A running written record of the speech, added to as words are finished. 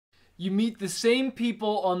You meet the same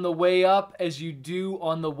people on the way up as you do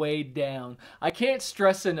on the way down. I can't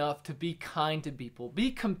stress enough to be kind to people, be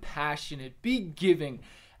compassionate, be giving,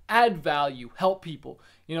 add value, help people.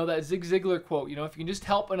 You know, that Zig Ziglar quote, you know, if you can just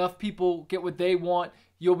help enough people get what they want,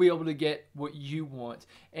 you'll be able to get what you want.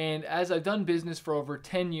 And as I've done business for over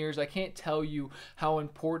 10 years, I can't tell you how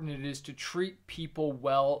important it is to treat people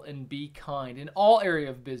well and be kind in all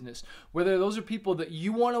areas of business, whether those are people that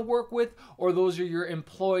you want to work with or those are your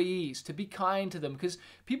employees, to be kind to them, because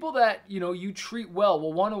people that, you know, you treat well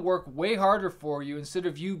will want to work way harder for you instead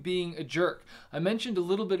of you being a jerk. I mentioned a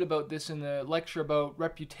little bit about this in the lecture about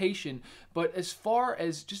reputation, but as far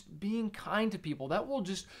as just being kind to people, that will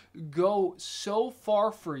just go so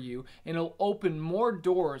far for you, and it'll open more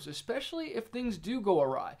doors, especially if things do go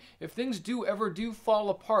awry, if things do fall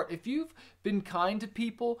apart. If you've been kind to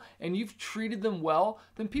people and you've treated them well,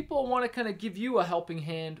 then people want to kind of give you a helping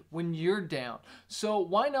hand when you're down. So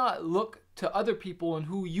why not look to other people and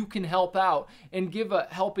who you can help out and give a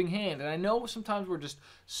helping hand? And I know sometimes we're just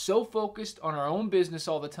so focused on our own business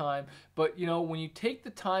all the time, but you know, when you take the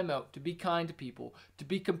time out to be kind to people, to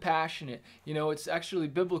be compassionate, you know, it's actually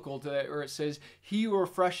biblical or it says, he who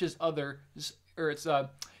refreshes others,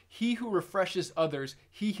 he who refreshes others,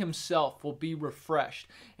 he himself will be refreshed.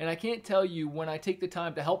 And I can't tell you, when I take the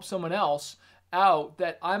time to help someone else out,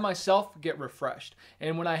 that I myself get refreshed.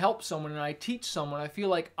 And when I help someone and I teach someone, I feel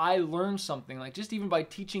like I learn something. Like just even by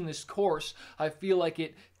teaching this course, I feel like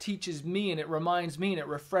it teaches me and it reminds me and it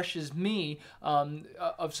refreshes me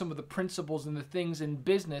of some of the principles and the things in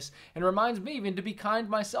business, and reminds me even to be kind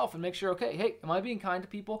myself and make sure, okay, hey, am I being kind to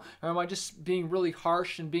people, or am I just being really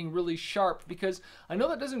harsh and being really sharp? Because I know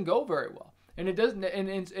that doesn't go very well. And it doesn't,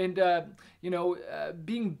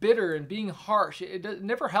 being bitter and being harsh, it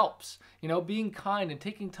never helps. You know, being kind and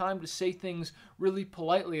taking time to say things really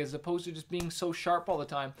politely as opposed to just being so sharp all the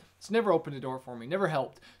time, it's never opened a door for me, never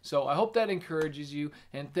helped. So I hope that encourages you,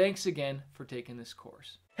 and thanks again for taking this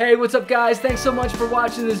course. Hey, what's up guys? Thanks so much for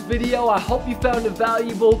watching this video. I hope you found it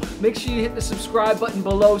valuable. Make sure you hit the subscribe button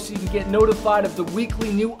below so you can get notified of the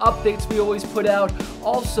weekly new updates we always put out.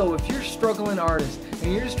 Also, if you're a struggling artist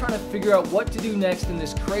and you're just trying to figure out what to do next in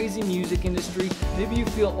this crazy music industry, maybe you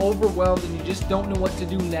feel overwhelmed and you just don't know what to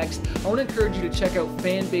do next, I want to encourage you to check out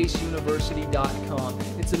fanbaseuniversity.com.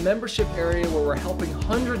 It's a membership area where we're helping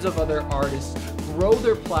hundreds of other artists grow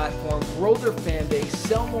their platform, grow their fan base,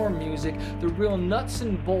 sell more music, the real nuts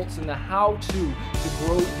and bolts and the how-to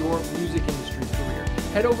grow your music industry career.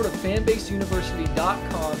 Head over to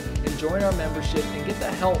fanbaseuniversity.com and join our membership and get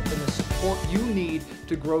the help and the support you need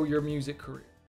to grow your music career.